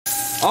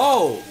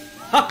Oh!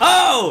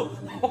 Oh!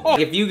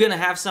 If you're gonna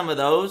have some of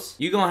those,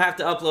 you're gonna have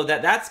to upload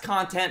that. That's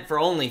content for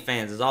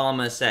OnlyFans is all I'm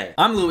gonna say.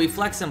 I'm Louie,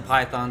 flexing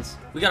pythons.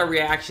 We got a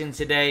reaction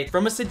today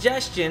from a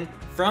suggestion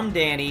from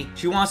Danny.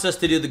 She wants us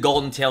to do the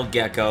Golden Tailed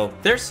Gecko.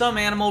 There's some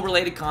animal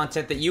related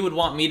content that you would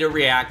want me to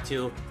react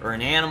to, or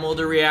an animal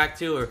to react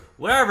to, or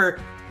whatever.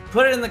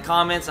 Put it in the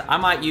comments. I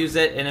might use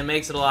it, and it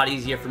makes it a lot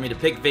easier for me to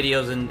pick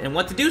videos and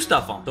what to do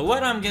stuff on. So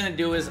what I'm gonna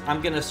do is I'm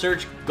gonna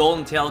search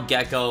Golden Tailed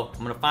Gecko.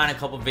 I'm gonna find a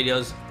couple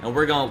videos, and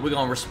we're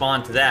gonna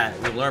respond to that.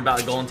 We'll learn about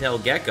the Golden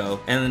Tailed Gecko,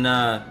 and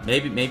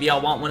maybe I'll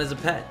want one as a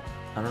pet.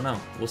 I don't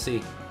know. We'll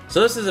see. So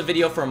this is a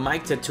video from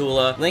Mike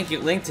Tatula. Link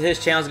to his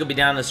channel is gonna be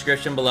down in the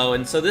description below.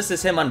 And so this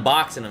is him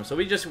unboxing them. So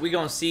we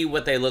gonna see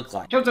what they look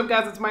like. Hey, what's up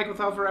guys? It's Mike with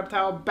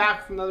Reptile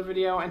back from another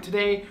video, and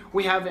today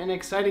we have an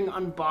exciting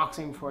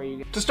unboxing for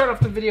you. To start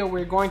off the video,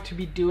 we're going to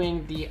be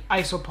doing the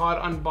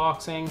Isopod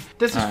unboxing.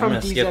 This is from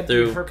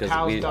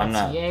DZReptiles.ca. I'm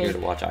not here to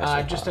watch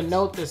Isopods. Just a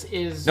note, this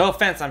is no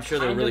offense. I'm sure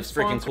they're really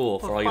freaking cool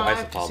for all you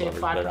Isopod lovers,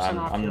 but I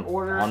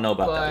don't know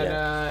about that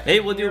yet. Maybe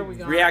we'll do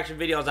reaction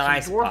videos on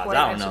Isopods.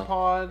 I don't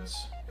know.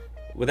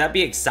 Would that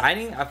be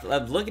exciting?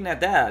 I'm looking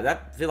at that.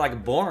 That feel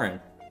like boring.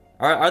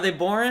 Are they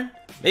boring?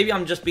 Maybe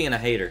I'm just being a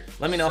hater.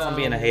 Let me know if I'm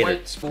being a hater.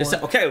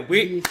 Okay,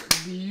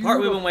 part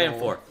we've been waiting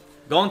for.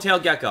 Golden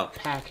Tailed Gecko.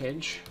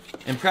 Package.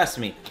 Impress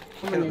me.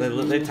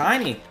 They're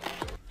tiny.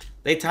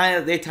 They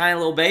tiny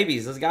little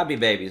babies. Those gotta be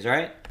babies,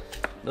 right?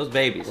 Those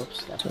babies.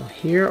 Whoops, so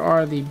here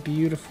are the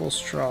beautiful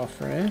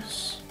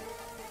strawfriss.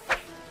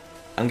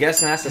 I'm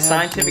guessing that's the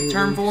scientific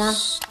term for them?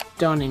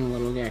 Stunning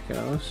little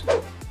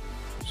geckos.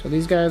 So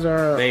these guys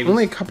are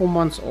only a couple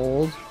months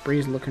old.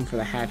 Bree's looking for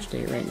the hatch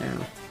date right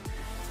now.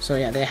 So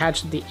yeah, they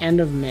hatched at the end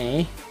of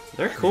May.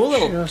 They're cool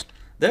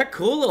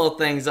little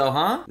things though,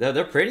 huh?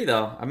 They're pretty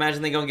though. I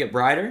imagine they're gonna get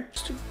brighter.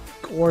 Just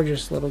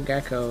gorgeous little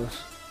geckos.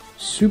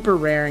 Super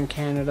rare in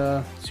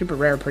Canada. Super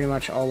rare pretty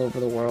much all over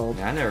the world.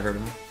 Yeah, I never heard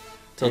of them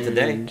till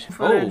today.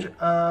 Footage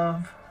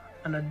of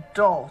an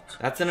adult.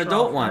 That's an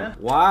adult one.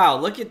 Wow,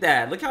 look at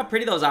that. Look how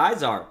pretty those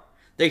eyes are.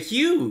 They're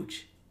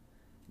huge.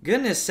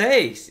 Goodness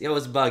sakes, it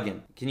was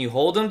bugging. Can you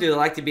hold them? Do they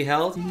like to be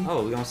held?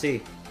 Oh, we're gonna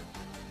see.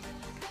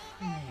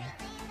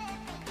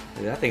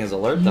 Dude, that thing is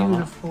alert though,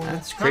 huh?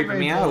 That's creeping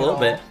me out a little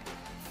bit.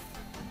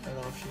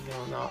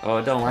 Oh,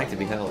 it don't like to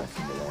be held.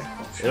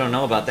 They don't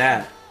know about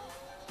that.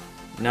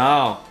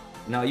 No,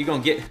 you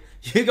gonna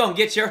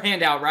get your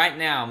hand out right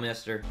now,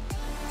 mister.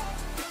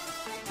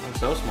 I'm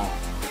so small.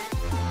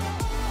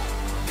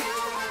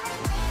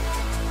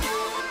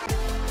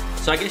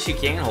 So I guess you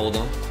can hold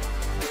them.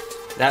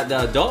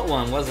 The adult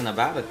one wasn't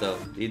about it though.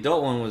 The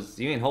adult one was,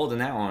 you ain't holding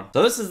that one.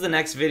 So this is the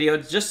next video,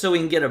 just so we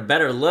can get a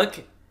better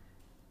look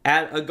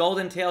at a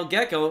Golden Tailed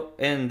Gecko,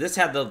 and this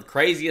had the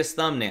craziest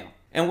thumbnail.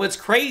 And what's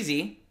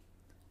crazy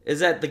is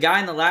that the guy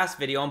in the last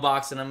video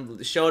unboxing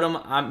him showed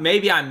him,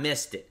 maybe I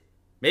missed it.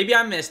 Maybe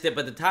I missed it,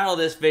 but the title of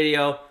this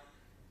video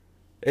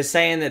is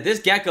saying that this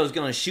gecko is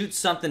gonna shoot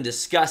something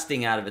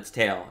disgusting out of its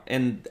tail.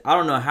 And I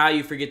don't know how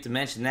you forget to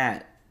mention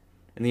that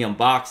in the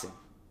unboxing.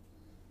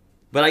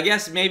 But I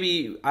guess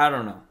maybe, I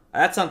don't know.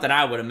 That's something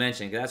I would have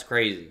mentioned, because that's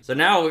crazy. So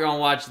now we're going to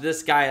watch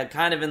this guy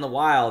kind of in the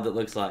wild, it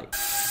looks like.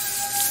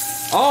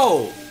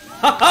 Oh!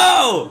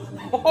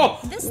 Oh!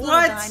 This little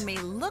guy may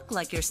look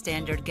like your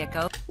standard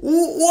gecko.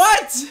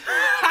 What?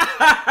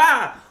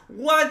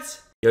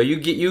 What? Yo,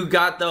 you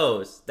got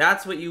those.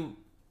 That's what you...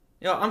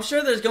 Yo, I'm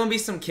sure there's going to be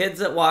some kids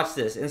that watch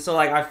this. And so,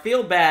 like, I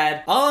feel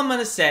bad. All I'm going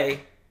to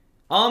say,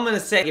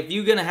 if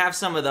you're gonna have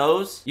some of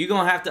those, you're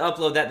gonna have to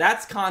upload that.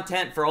 That's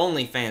content for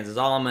OnlyFans is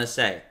all I'm gonna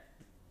say.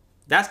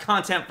 That's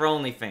content for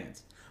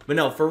OnlyFans. But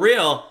no, for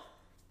real,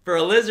 for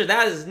a lizard,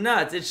 that is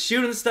nuts. It's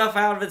shooting stuff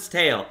out of its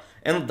tail.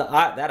 And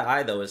that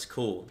eye, though, is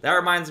cool. That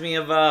reminds me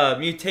of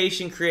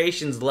Mutation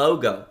Creations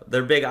logo.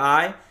 Their big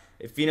eye,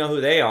 if you know who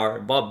they are.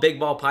 Big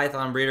ball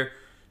python breeder.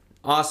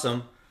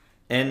 Awesome.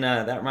 And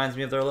that reminds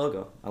me of their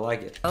logo. I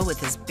like it. Oh, with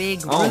his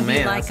big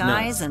ruby-like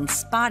eyes and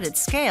spotted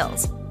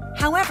scales.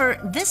 However,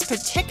 this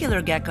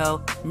particular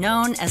gecko,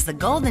 known as the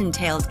Golden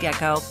Tailed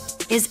Gecko,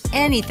 is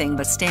anything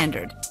but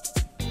standard.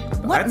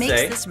 What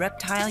makes this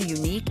reptile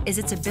unique is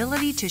its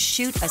ability to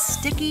shoot a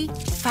sticky,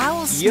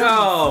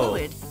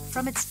 foul-smelling fluid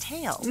from its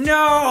tail.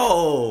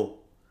 No!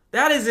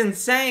 That is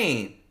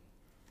insane!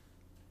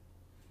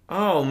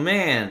 Oh,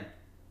 man.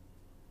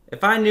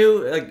 If I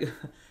knew, like,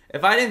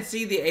 if I didn't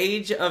see the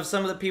age of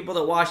some of the people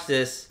that watch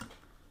this,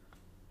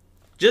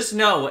 just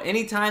know,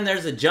 anytime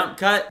there's a jump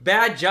cut,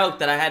 bad joke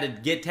that I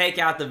had to take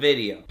out the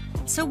video.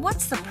 So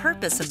what's the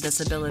purpose of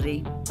this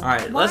ability? All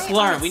right, let's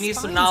learn. We need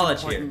some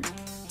knowledge here.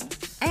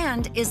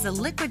 And is the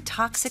liquid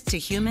toxic to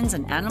humans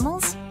and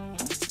animals?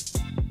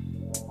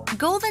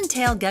 Golden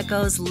tailed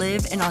geckos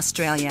live in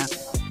Australia.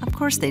 Of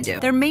course they do.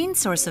 Their main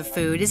source of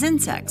food is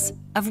insects,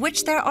 of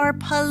which there are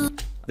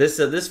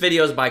This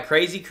video is by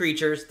Crazy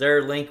Creatures.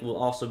 Their link will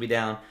also be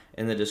down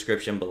in the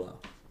description below.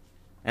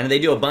 And they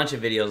do a bunch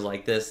of videos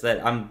like this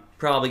that I'm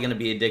probably going to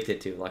be addicted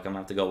to. Like, I'm going to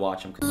have to go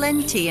watch them.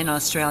 Plenty in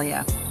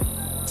Australia.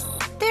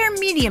 They're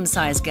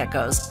medium-sized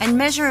geckos and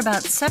measure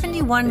about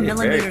 71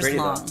 millimeters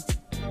long.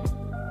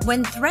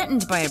 When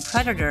threatened by a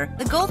predator,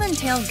 the Golden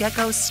Tailed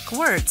Gecko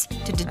squirts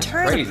to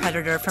deter the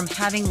predator from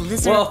having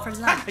lizard for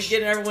lunch.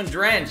 Getting everyone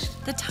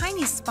drenched. The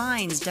tiny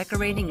spines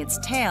decorating its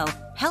tail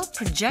help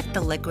project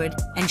the liquid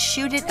and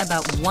shoot it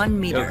about 1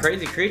 meter. Yo,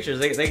 crazy creatures,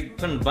 they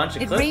put a bunch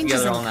of clips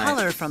together all night. It ranges in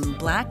color from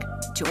black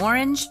to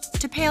orange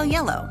to pale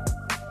yellow.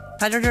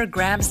 Predator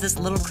grabs this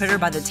little critter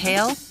by the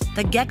tail,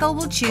 the gecko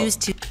will choose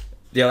to...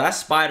 Yo, that's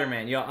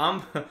Spider-Man.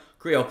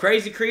 Yo,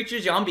 crazy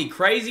creatures, yo, I'm be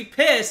crazy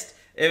pissed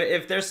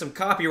if there's some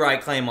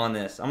copyright claim on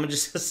this. I'm gonna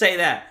just say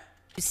that.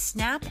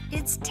 Snap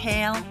its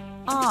tail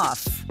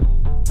off.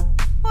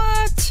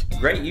 What?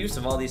 Great use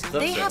of all these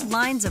clips. They have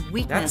lines of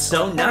weakness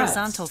so or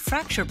horizontal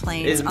fracture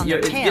planes on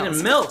their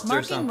tails,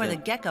 marking where the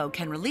gecko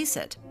can release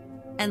it.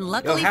 And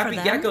luckily for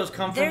them, geckos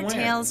come their from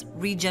tails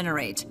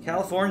regenerate.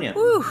 California.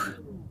 Whew.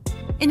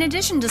 In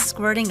addition to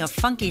squirting a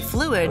funky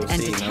fluid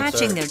and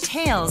detaching their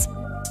tails,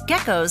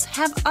 geckos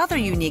have other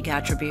unique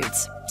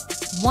attributes.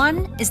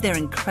 One is their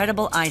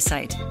incredible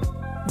eyesight.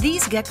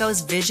 These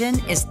geckos' vision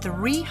is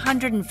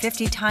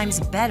 350 times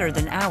better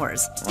than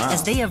ours,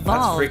 as they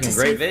evolved to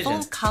see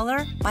full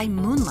color by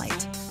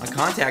moonlight. My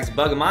contacts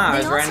bugging my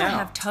eyes right now. They also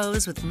have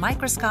toes with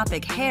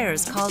microscopic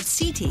hairs called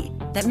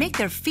setae that make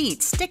their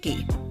feet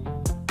sticky.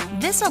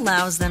 This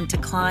allows them to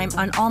climb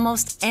on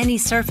almost any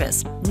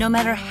surface, no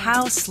matter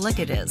how slick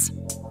it is.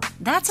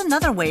 That's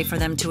another way for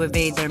them to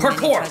evade their many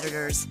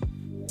predators.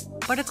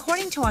 But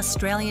according to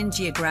Australian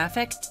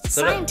Geographic,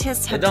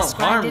 scientists have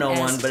described it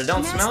as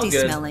nasty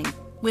smelling,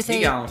 with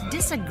a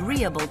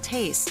disagreeable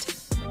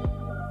taste.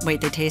 Wait,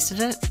 they tasted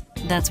it?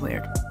 That's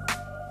weird.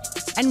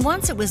 And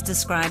once it was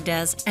described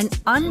as an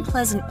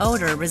unpleasant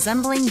odor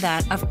resembling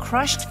that of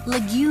crushed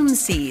legume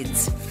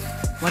seeds.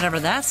 Whatever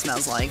that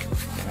smells like.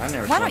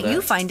 Why don't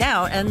you find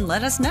out and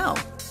let us know?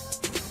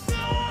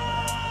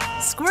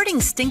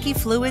 Squirting stinky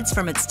fluids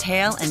from its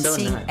tail and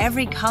seeing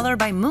every color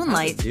by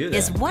moonlight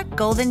is what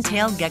Golden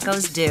Tailed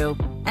Geckos do.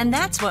 And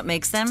that's what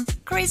makes them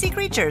crazy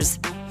creatures.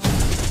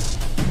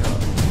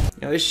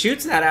 You know, it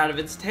shoots that out of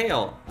its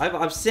tail.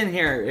 I've seen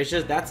here. It's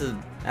just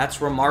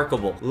that's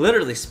remarkable.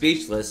 Literally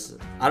speechless.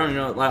 I don't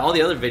know. Like all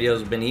the other videos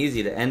have been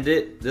easy to end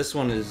it. This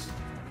one is.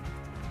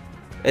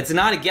 It's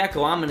not a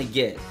gecko I'm gonna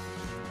get.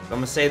 I'm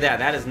gonna say that.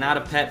 That is not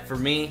a pet for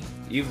me.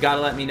 You've got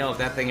to let me know if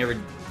that thing ever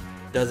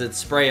does its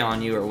spray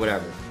on you or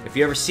whatever. If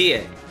you ever see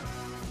it,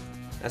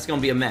 that's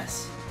gonna be a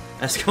mess.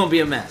 That's gonna be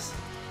a mess.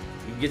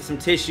 You get some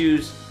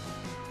tissues,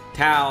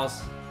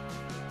 towels.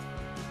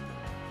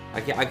 I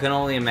can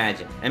only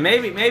imagine. And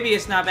maybe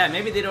it's not bad.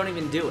 Maybe they don't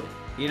even do it.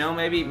 You know,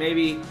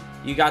 maybe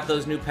you got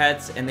those new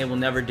pets and they will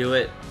never do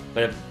it.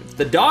 But if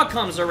the dog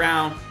comes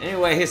around,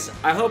 anyways,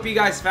 I hope you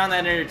guys found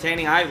that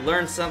entertaining. I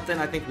learned something.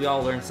 I think we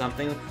all learned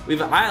something.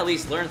 I at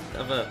least learned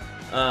of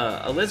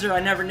a lizard I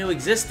never knew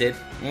existed.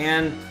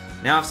 And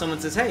now if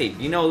someone says, hey,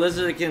 you know a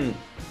lizard that can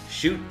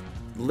shoot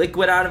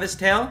liquid out of his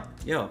tail?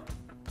 Yo,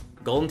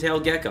 Golden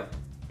Tailed Gecko.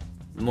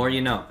 The more you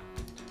know.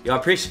 Yo, I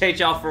appreciate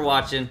y'all for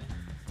watching.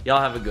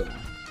 Y'all have a good one.